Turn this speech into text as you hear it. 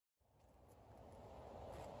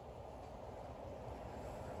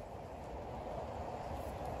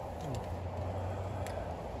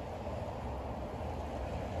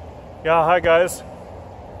Yeah, hi guys.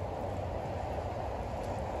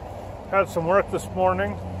 Had some work this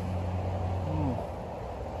morning.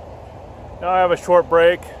 Now I have a short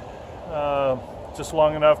break, just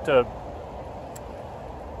long enough to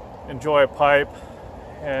enjoy a pipe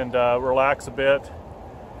and relax a bit.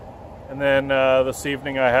 And then this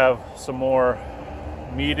evening I have some more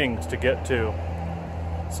meetings to get to.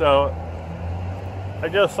 So I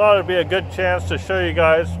just thought it'd be a good chance to show you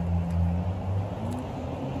guys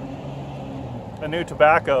a new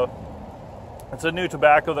tobacco. It's a new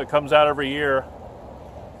tobacco that comes out every year,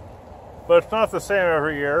 but it's not the same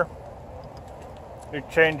every year. It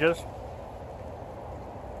changes.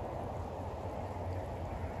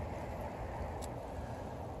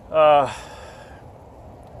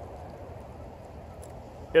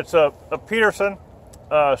 It's a Peterson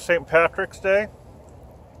St. Patrick's Day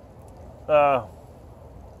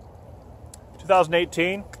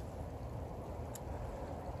 2018.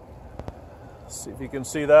 Let's see if you can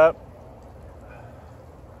see that.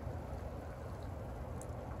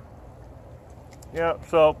 Yeah,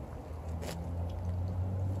 so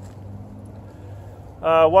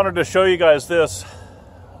I wanted to show you guys this,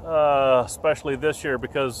 especially this year,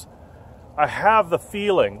 because I have the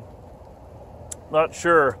feeling, not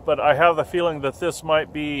sure, but I have the feeling that this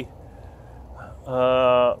might be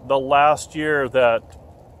the last year that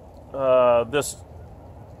this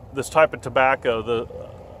type of tobacco,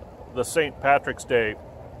 the St. Patrick's Day,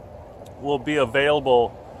 will be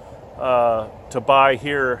available to buy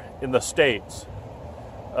here in the States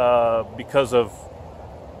because of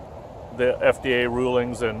the FDA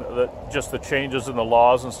rulings and just the changes in the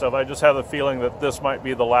laws and stuff. I just have the feeling that this might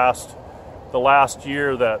be the last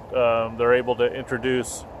year that they're able to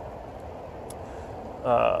introduce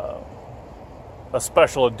a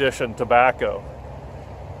special edition tobacco.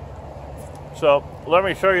 So let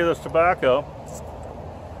me show you this tobacco.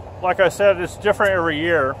 Like I said, it's different every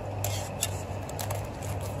year.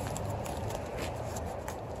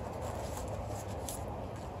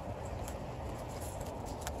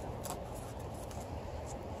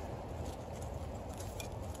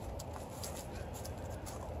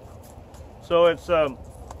 So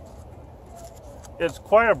it's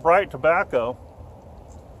quite a bright tobacco.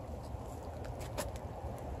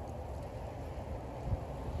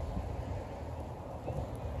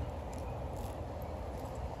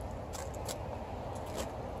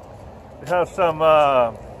 It has some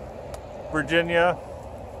Virginia,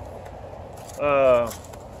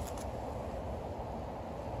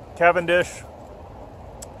 Cavendish,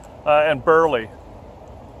 and Burley.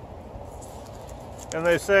 And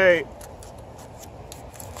they say,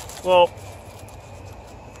 well,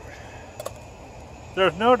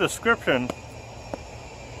 there's no description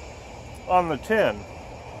on the tin.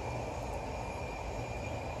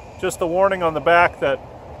 Just the warning on the back that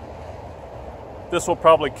this will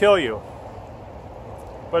probably kill you.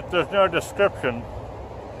 But there's no description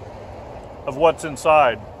of what's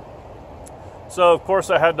inside. So of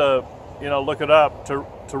course I had to, look it up to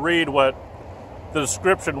read what the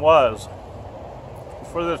description was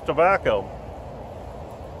for this tobacco.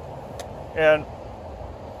 And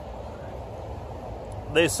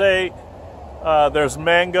they say there's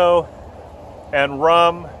mango and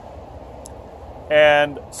rum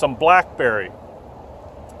and some blackberry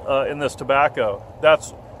in this tobacco.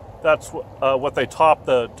 That's what they top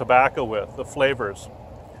the tobacco with, the flavors.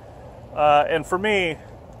 And for me,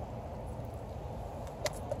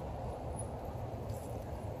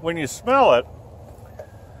 when you smell it,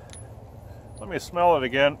 let me smell it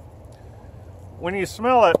again. When you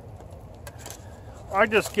smell it, I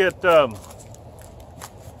just get a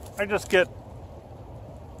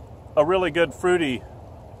really good fruity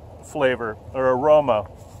flavor or aroma.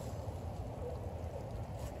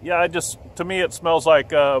 Yeah, to me it smells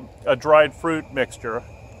like a dried fruit mixture.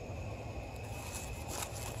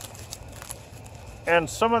 And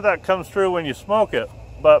some of that comes through when you smoke it,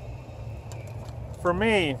 but for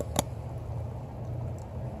me,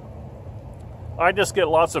 I just get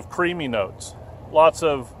lots of creamy notes. Lots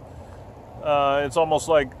of, it's almost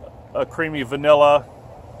like a creamy vanilla.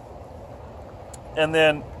 And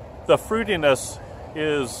then the fruitiness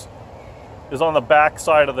is on the back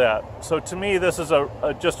side of that. So to me, this is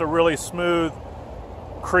just a really smooth,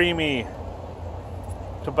 creamy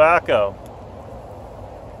tobacco.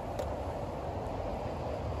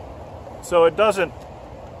 So it doesn't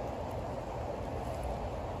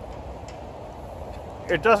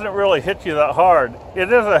really hit you that hard.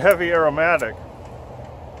 It is a heavy aromatic.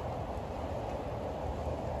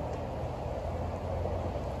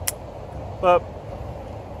 But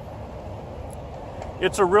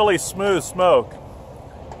it's a really smooth smoke.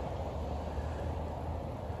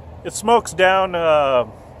 it smokes down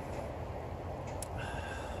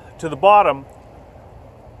to the bottom,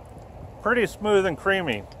 pretty smooth and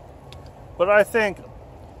creamy. But I think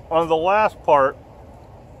on the last part,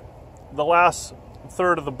 the last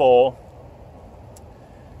third of the bowl,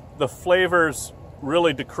 the flavors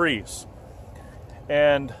really decrease.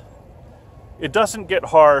 And it doesn't get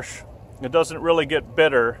harsh, it doesn't really get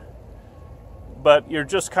bitter, but you're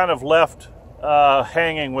just kind of left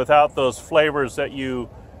hanging without those flavors that you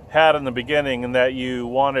had in the beginning and that you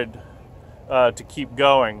wanted to keep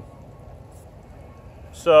going.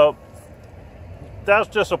 So that's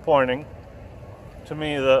disappointing to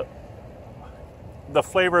me, that the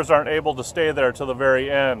flavors aren't able to stay there to the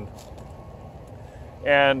very end.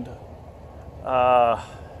 And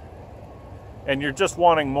you're just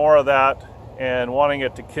wanting more of that and wanting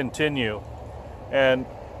it to continue. And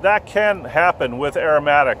that can happen with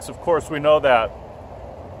aromatics, of course we know that.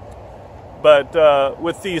 But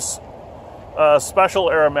with these special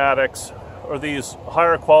aromatics, or these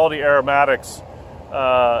higher quality aromatics,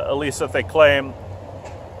 at least that they claim,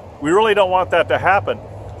 we really don't want that to happen.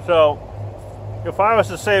 So if I was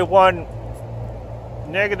to say one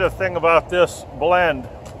negative thing about this blend,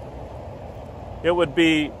 it would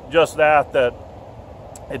be just that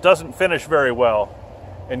it doesn't finish very well,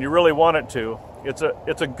 and you really want it to. It's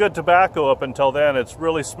a good tobacco up until then. It's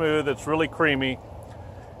really smooth, it's really creamy,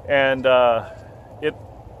 and it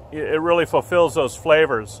really fulfills those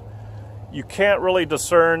flavors. You can't really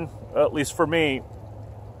discern, at least for me,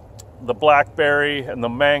 the blackberry and the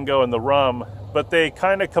mango and the rum, but they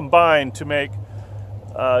kind of combine to make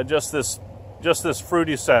just this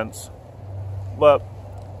fruity sense, but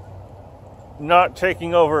not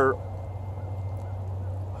taking over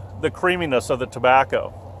the creaminess of the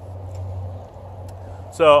tobacco.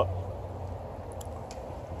 So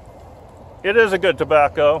it is a good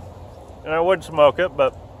tobacco, and I would smoke it,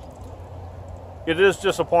 but it is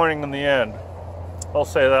disappointing in the end. I'll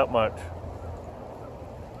say that much.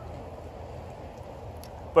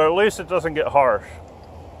 But at least it doesn't get harsh.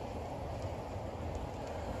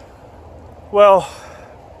 Well,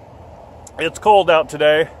 it's cold out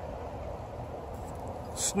today.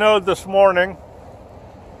 Snowed this morning.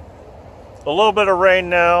 A little bit of rain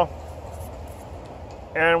now.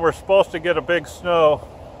 And we're supposed to get a big snow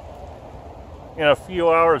in a few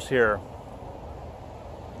hours here.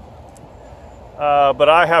 But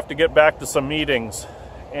I have to get back to some meetings,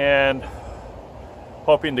 and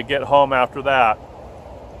hoping to get home after that.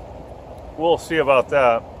 We'll see about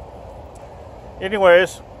that.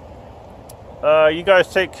 Anyways, you guys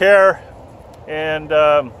take care, and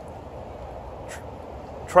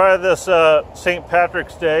try this St.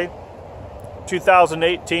 Patrick's Day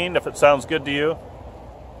 2018 if it sounds good to you.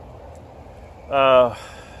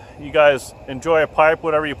 You guys enjoy a pipe,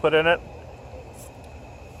 whatever you put in it,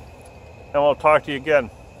 and we'll talk to you again.